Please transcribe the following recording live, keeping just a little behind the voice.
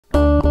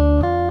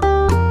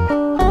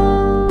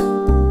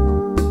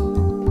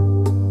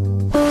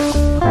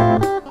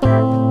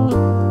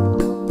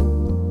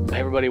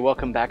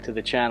welcome back to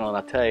the channel. And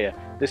I'll tell you,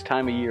 this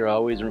time of year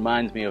always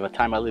reminds me of a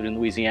time I lived in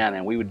Louisiana,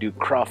 and we would do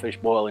crawfish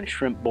boil and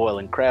shrimp boil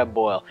and crab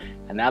boil.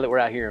 And now that we're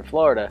out here in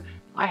Florida,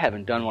 I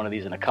haven't done one of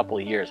these in a couple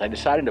of years. I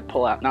decided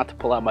to not to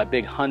pull out my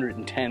big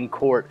 110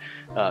 quart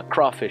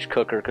crawfish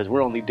cooker, because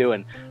we're only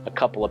doing a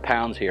couple of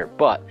pounds here.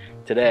 But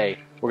today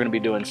we're going to be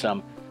doing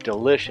some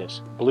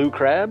delicious blue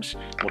crabs.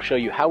 We'll show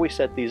you how we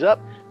set these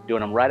up,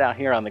 doing them right out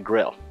here on the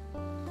grill.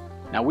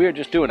 Now we are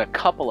just doing a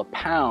couple of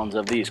pounds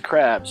of these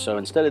crabs, so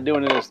instead of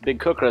doing it in this big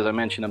cooker as I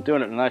mentioned, I'm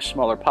doing it in a nice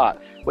smaller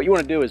pot. What you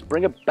want to do is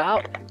bring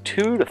about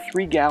 2 to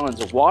 3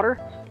 gallons of water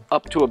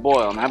up to a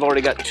boil. And I've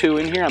already got 2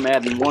 in here. I'm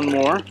adding 1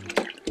 more.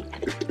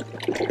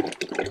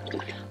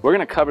 We're going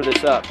to cover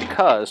this up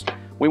because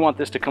we want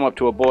this to come up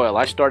to a boil.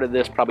 I started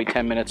this probably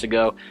 10 minutes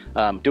ago,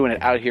 doing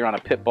it out here on a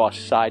Pit Boss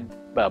side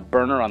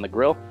burner on the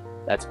grill.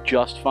 That's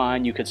just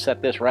fine. You could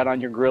set this right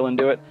on your grill and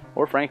do it,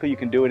 or frankly you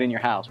can do it in your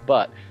house.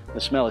 But the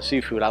smell of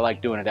seafood, I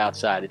like doing it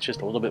outside. It's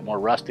just a little bit more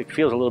rustic,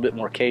 feels a little bit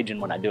more Cajun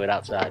when I do it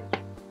outside.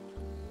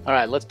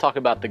 Alright, let's talk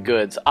about the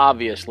goods.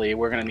 Obviously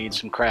we're going to need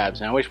some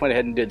crabs, and I wish I went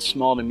ahead and did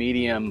small to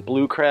medium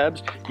blue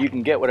crabs. You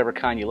can get whatever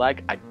kind you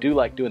like. I do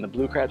like doing the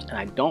blue crabs, and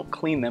I don't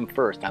clean them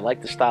first. I like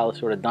the style of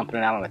sort of dumping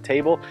it out on a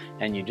table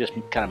and you just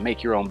kind of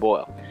make your own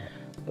boil.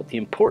 But the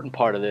important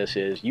part of this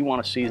is you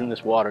want to season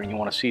this water, and you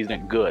want to season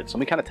it good. So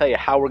let me kind of tell you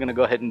how we're going to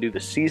go ahead and do the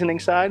seasoning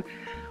side.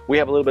 We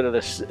have a little bit of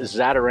this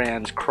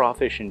Zatarain's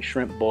crawfish and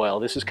shrimp boil.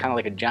 This is kind of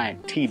like a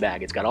giant tea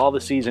bag. It's got all the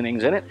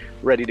seasonings in it,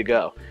 ready to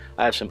go.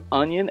 I have some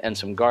onion and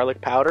some garlic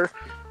powder.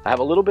 I have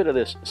a little bit of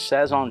this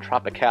Sazon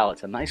Tropical.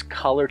 It's a nice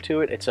color to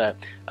it. It's a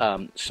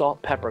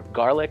salt, pepper,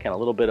 garlic, and a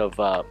little bit of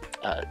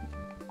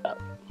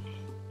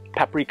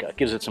paprika. It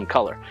gives it some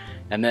color.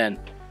 And then,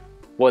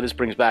 boy, this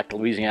brings back the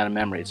Louisiana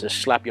memories. This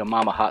Slap Your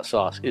Mama hot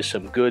sauce is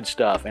some good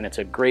stuff, and it's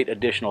a great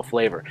additional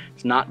flavor.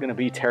 It's not going to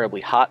be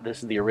terribly hot.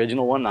 This is the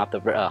original one, not the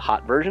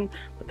hot version,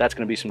 but that's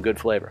going to be some good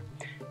flavor.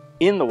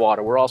 In the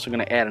water, we're also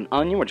going to add an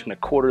onion. We're just going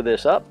to quarter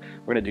this up.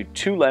 We're going to do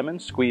 2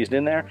 lemons squeezed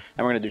in there,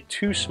 and we're going to do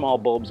 2 small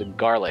bulbs of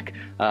garlic.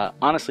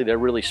 Honestly, they're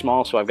really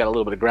small, so I've got a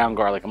little bit of ground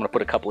garlic. I'm going to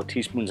put a couple of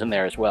teaspoons in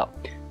there as well.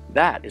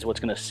 That is what's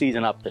going to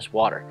season up this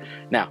water.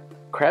 Now,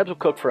 crabs will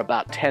cook for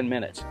about 10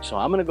 minutes, so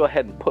I'm going to go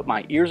ahead and put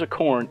my ears of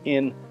corn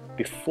in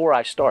before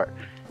I start.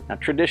 Now,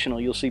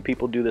 traditionally, you'll see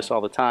people do this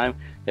all the time.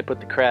 They put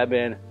the crab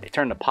in, they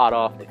turn the pot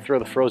off, they throw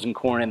the frozen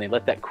corn in, they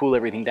let that cool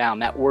everything down.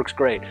 That works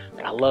great,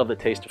 but I love the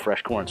taste of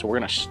fresh corn, so we're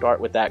going to start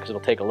with that because it'll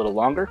take a little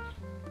longer.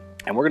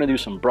 And we're going to do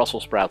some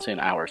Brussels sprouts in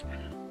ours.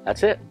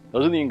 That's it.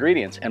 Those are the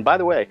ingredients. And by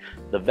the way,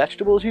 the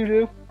vegetables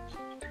you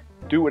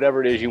do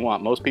whatever it is you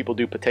want. Most people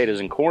do potatoes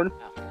and corn.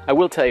 I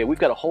will tell you, we've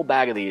got a whole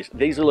bag of these.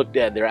 These look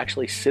dead. They're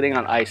actually sitting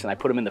on ice, and I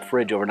put them in the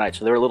fridge overnight,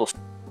 so they're a little...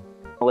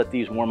 I'll let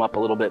these warm up a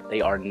little bit. They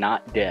are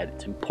not dead.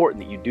 It's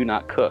important that you do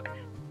not cook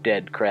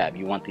dead crab.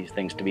 You want these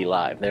things to be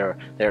live.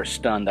 They're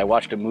stunned. I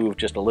watched them move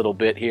just a little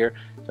bit here,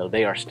 so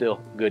they are still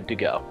good to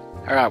go.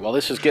 All right, while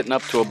this is getting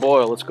up to a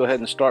boil, let's go ahead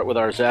and start with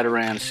our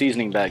Zatarain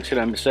seasoning bag. See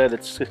what I said?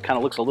 It kind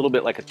of looks a little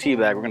bit like a tea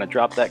bag. We're going to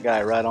drop that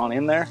guy right on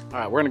in there. All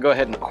right, we're going to go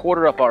ahead and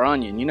quarter up our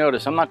onion. You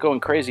notice I'm not going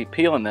crazy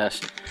peeling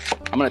this.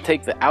 I'm going to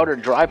take the outer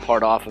dry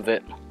part off of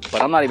it,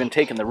 but I'm not even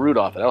taking the root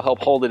off it. That'll help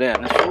hold it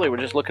in. It's really, we're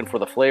just looking for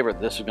the flavor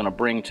that this is going to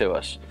bring to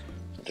us.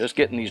 So just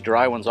getting these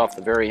dry ones off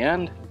the very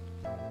end.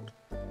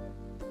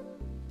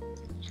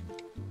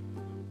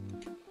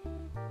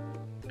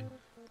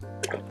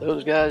 Put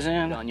those guys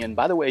in. Onion.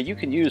 By the way, you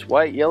can use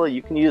white, yellow.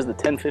 You can use the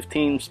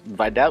 1015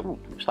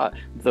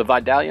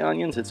 Vidalia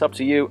onions. It's up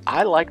to you.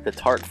 I like the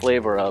tart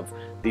flavor of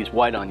these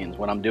white onions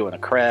when I'm doing a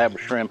crab,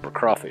 shrimp, or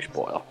crawfish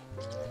boil.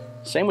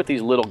 Same with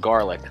these little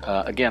garlic.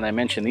 Again, I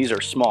mentioned these are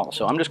small,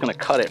 so I'm just going to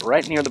cut it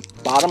right near the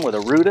bottom where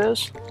the root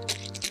is.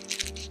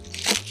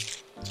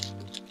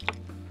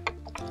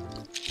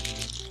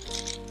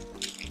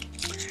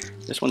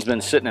 This one's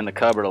been sitting in the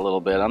cupboard a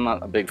little bit. I'm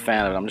not a big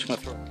fan of it. I'm just going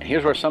to throw it. And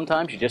here's where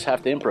sometimes you just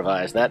have to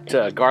improvise.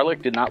 That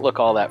garlic did not look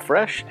all that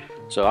fresh,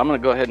 so I'm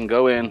going to go ahead and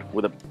go in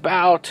with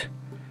about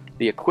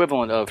the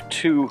equivalent of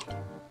 2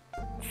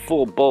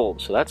 full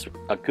bulbs. So that's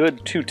a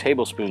good 2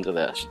 tablespoons of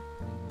this.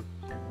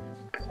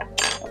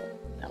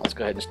 Let's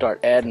go ahead and start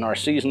adding our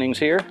seasonings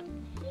here.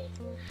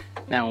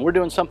 Now, when we're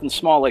doing something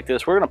small like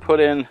this, we're going to put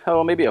in,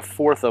 maybe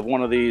 1/4 of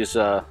one of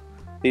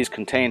these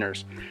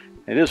containers.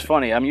 It is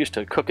funny, I'm used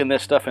to cooking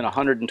this stuff in a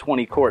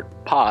 120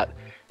 quart pot,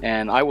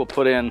 and I will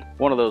put in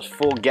one of those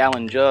full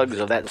gallon jugs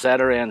of that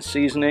Zatarain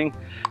seasoning.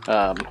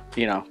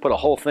 You know, put a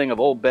whole thing of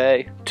Old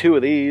Bay, 2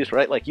 of these,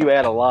 right? Like, you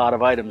add a lot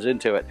of items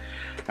into it.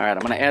 All right, I'm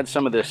going to add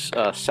some of this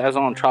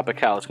Sazon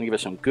Tropical. It's going to give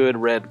us some good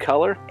red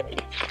color.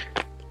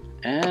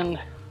 And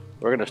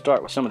we're going to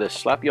start with some of this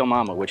Slap Your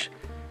Mama, which,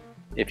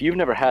 if you've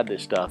never had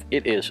this stuff,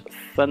 it is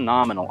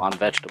phenomenal on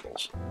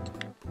vegetables.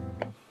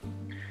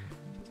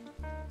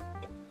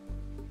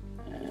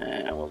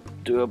 And we'll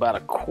do about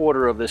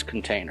 1/4 of this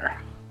container.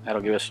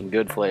 That'll give us some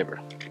good flavor.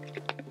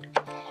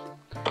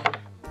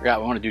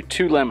 Forgot, we want to do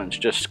 2 lemons.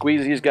 Just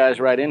squeeze these guys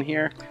right in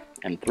here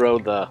and throw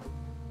the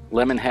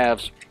lemon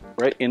halves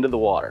right into the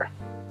water.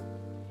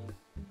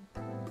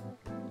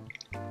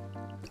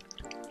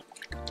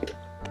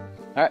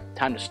 All right,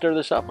 time to stir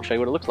this up. I'll show you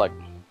what it looks like.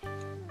 All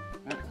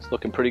right, it's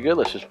looking pretty good.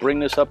 Let's just bring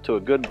this up to a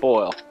good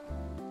boil.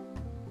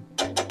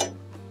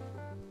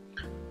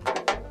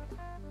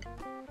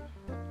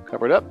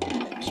 Cover it up,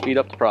 speed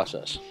up the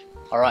process.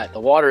 All right, the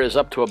water is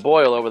up to a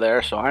boil over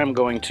there, so I'm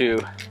going to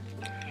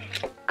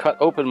cut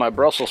open my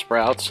Brussels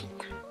sprouts.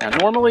 Now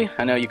normally,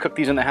 I know you cook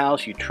these in the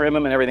house, you trim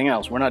them and everything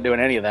else. We're not doing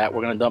any of that.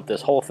 We're gonna dump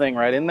this whole thing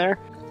right in there.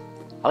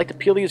 I like to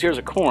peel these ears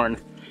of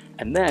corn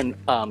and then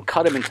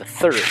cut them into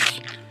thirds.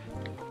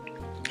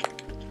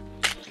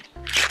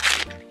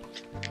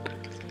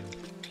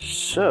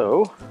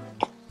 So,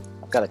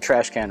 I've got a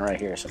trash can right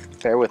here, so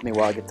bear with me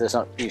while I get this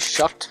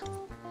shucked.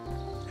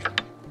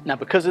 Now,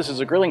 because this is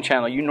a grilling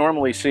channel, you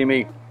normally see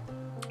me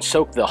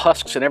soak the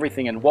husks and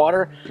everything in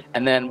water,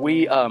 and then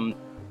we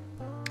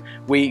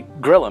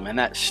grill them, and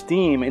that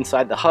steam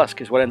inside the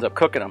husk is what ends up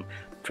cooking them.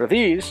 For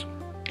these,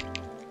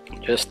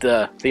 just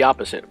the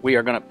opposite. We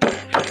are gonna,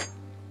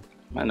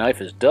 my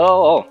knife is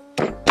dull.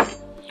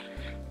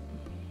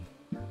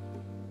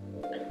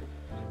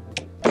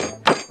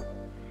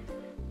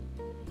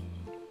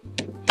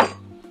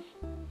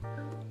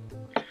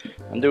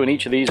 I'm doing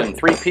each of these in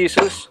 3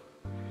 pieces.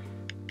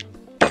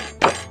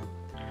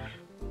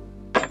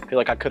 I feel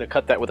like I could have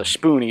cut that with a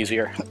spoon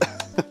easier.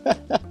 All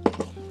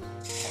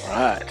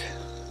right.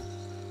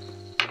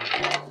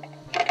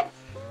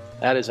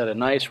 That is at a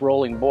nice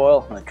rolling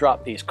boil. I'm going to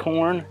drop these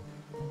corn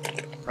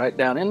right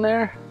down in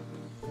there.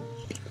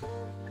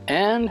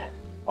 And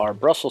our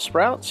Brussels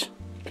sprouts.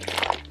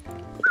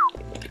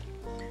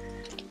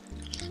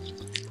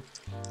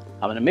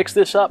 I'm going to mix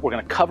this up. We're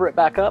going to cover it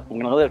back up. I'm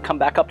going to let it come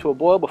back up to a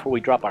boil before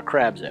we drop our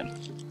crabs in.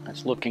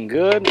 That's looking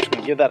good. Just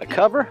going to give that a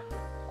cover.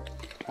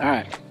 All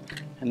right.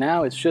 And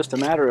now it's just a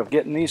matter of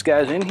getting these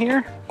guys in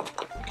here.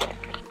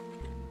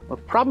 We're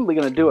probably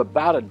going to do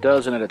about a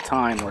dozen at a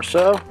time or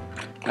so.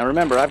 Now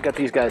remember, I've got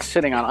these guys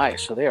sitting on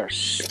ice, so they are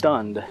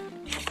stunned.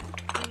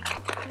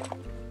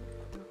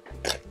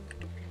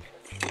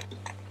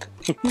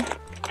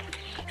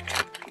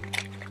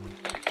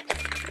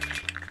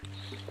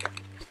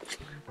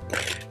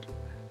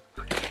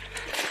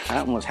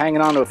 That one was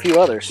hanging on to a few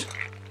others.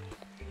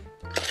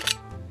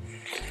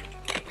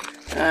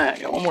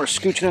 Alright, got one more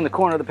scooching in the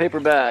corner of the paper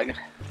bag.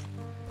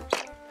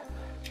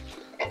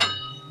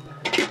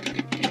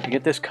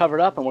 Get this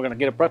covered up, and we're going to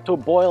get it up to a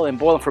boil and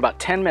boil it for about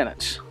 10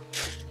 minutes.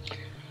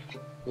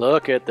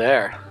 Look at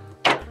there.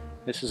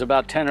 This is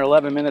about 10 or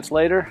 11 minutes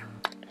later.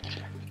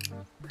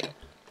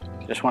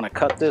 Just want to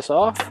cut this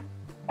off.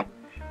 And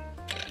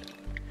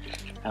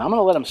I'm going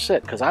to let them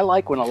sit, because I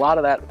like when a lot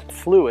of that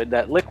fluid,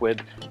 that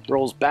liquid,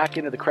 rolls back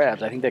into the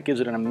crabs. I think that gives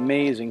it an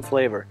amazing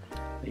flavor.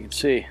 You can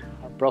see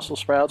our Brussels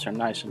sprouts are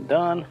nice and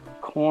done.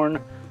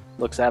 Corn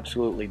looks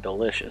absolutely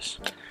delicious.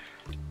 Let's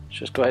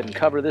just go ahead and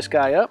cover this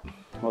guy up.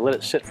 We'll let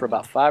it sit for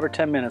about 5 or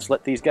 10 minutes.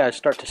 Let these guys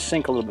start to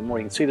sink a little bit more.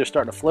 You can see they're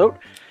starting to float.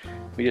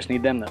 We just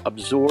need them to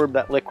absorb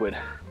that liquid.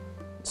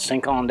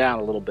 Sink on down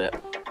a little bit.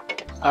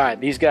 All right,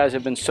 these guys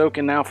have been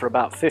soaking now for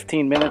about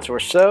 15 minutes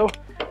or so.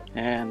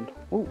 And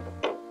ooh,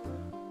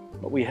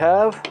 what we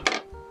have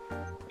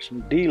are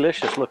some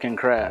delicious looking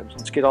crabs.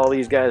 Let's get all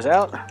these guys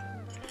out.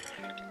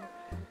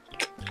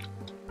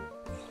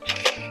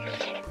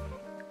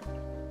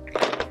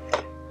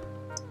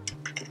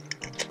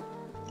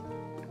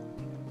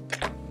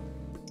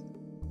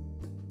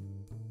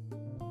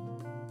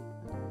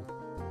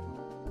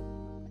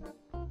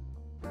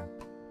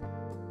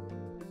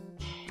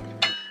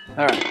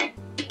 All right,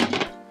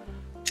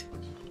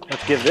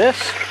 let's give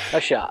this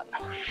a shot.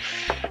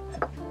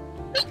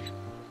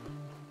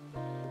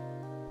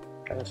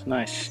 Got this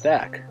nice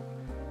stack.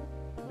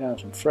 Got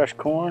some fresh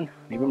corn,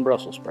 even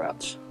Brussels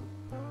sprouts.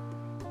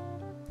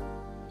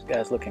 This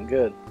guy's looking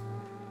good.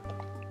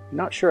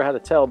 Not sure how to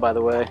tell, by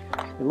the way.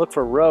 You look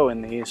for roe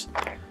in these.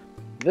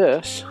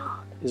 This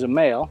is a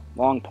male,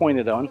 long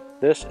pointed on.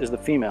 This is the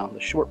female, the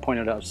short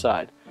pointed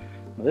outside.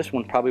 Now, this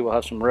one probably will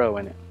have some roe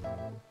in it.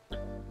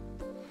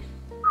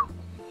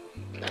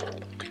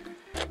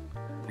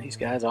 These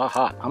guys are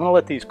hot. I'm gonna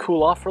let these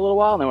cool off for a little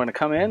while, and then we're gonna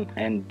come in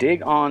and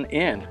dig on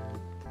in.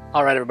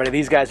 All right, everybody,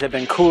 these guys have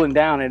been cooling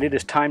down, and it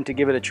is time to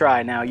give it a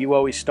try. Now, you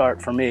always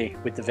start, for me,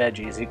 with the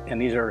veggies, and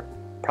these are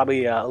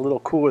probably a little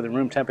cooler than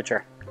room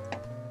temperature.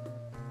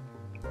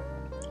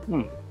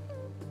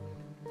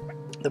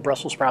 The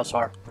Brussels sprouts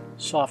are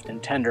soft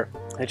and tender.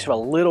 They just have a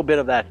little bit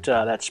of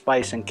that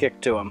spice and kick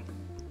to them.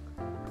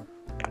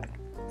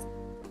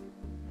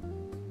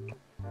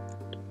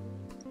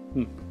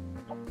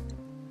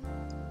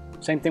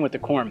 Same thing with the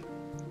corn.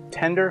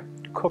 Tender,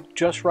 cooked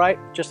just right,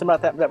 just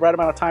about that right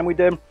amount of time we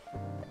did.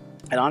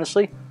 And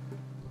honestly,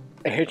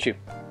 it hits you.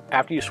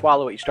 After you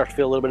swallow it, you start to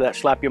feel a little bit of that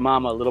slap your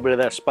mama, a little bit of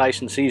that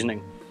spice and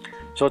seasoning.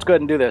 So let's go ahead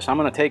and do this. I'm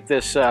gonna take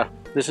this,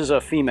 this is a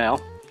female.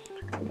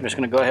 I'm just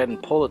gonna go ahead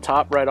and pull the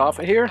top right off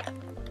of here.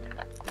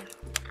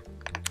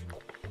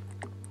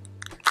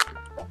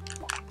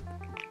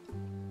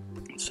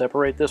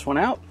 Separate this one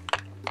out.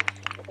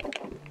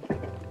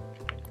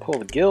 Pull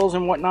the gills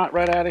and whatnot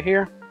right out of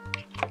here.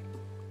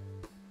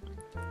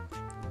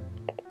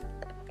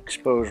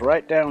 Expose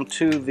right down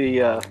to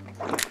the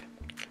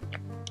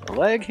the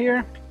leg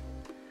here.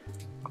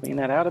 Clean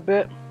that out a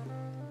bit.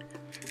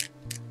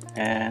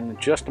 And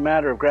just a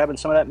matter of grabbing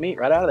some of that meat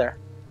right out of there.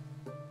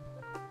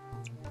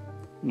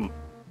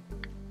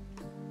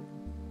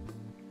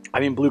 I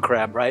mean, blue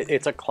crab, right?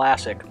 It's a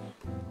classic.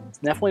 It's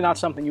definitely not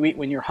something you eat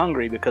when you're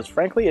hungry because,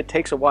 frankly, it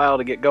takes a while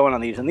to get going on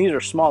these. And these are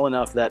small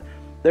enough that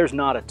there's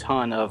not a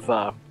ton of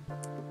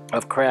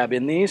crab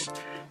in these.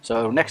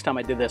 So next time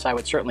I did this, I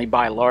would certainly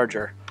buy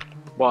larger.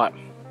 But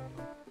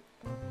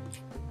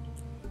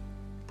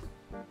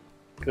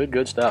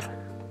good stuff.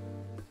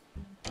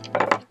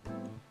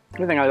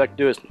 The thing I like to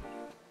do is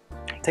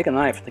take a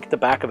knife, take the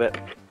back of it,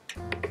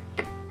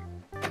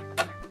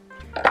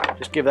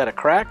 just give that a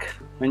crack,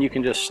 then you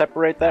can just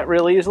separate that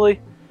real easily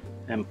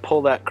and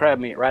pull that crab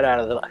meat right out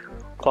of the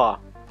claw.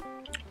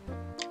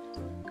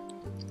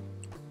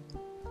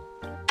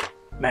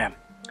 Man,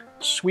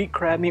 sweet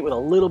crab meat with a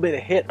little bit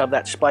of hit of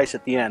that spice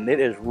at the end. It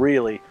is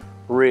really,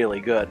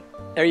 really good.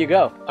 There you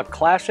go, a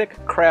classic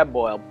crab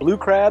boil. Blue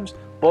crabs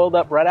boiled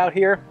up right out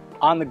here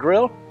on the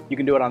grill. You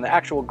can do it on the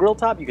actual grill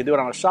top, you can do it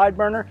on a side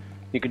burner,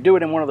 you could do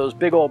it in one of those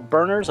big old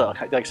burners,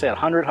 like I said,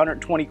 100,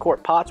 120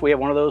 quart pots. We have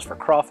one of those for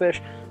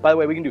crawfish. By the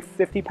way, we can do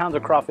 50 pounds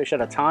of crawfish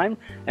at a time,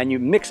 and you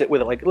mix it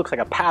with it looks like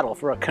a paddle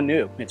for a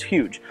canoe. It's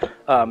huge.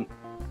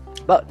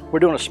 But we're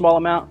doing a small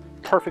amount,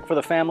 perfect for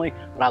the family,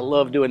 but I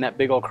love doing that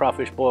big old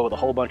crawfish boil with a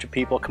whole bunch of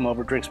people. Come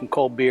over, drink some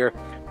cold beer,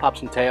 pop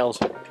some tails,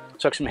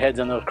 suck some heads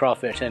on those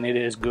crawfish, and it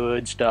is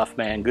good stuff,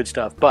 man, good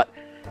stuff. But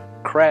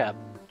crab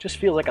just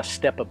feels like a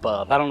step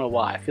above. I don't know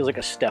why. It feels like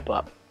a step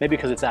up. Maybe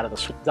because it's not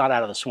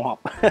out of the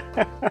swamp.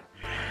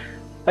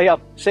 Hey,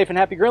 y'all, safe and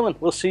happy grilling.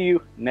 We'll see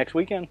you next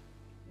weekend.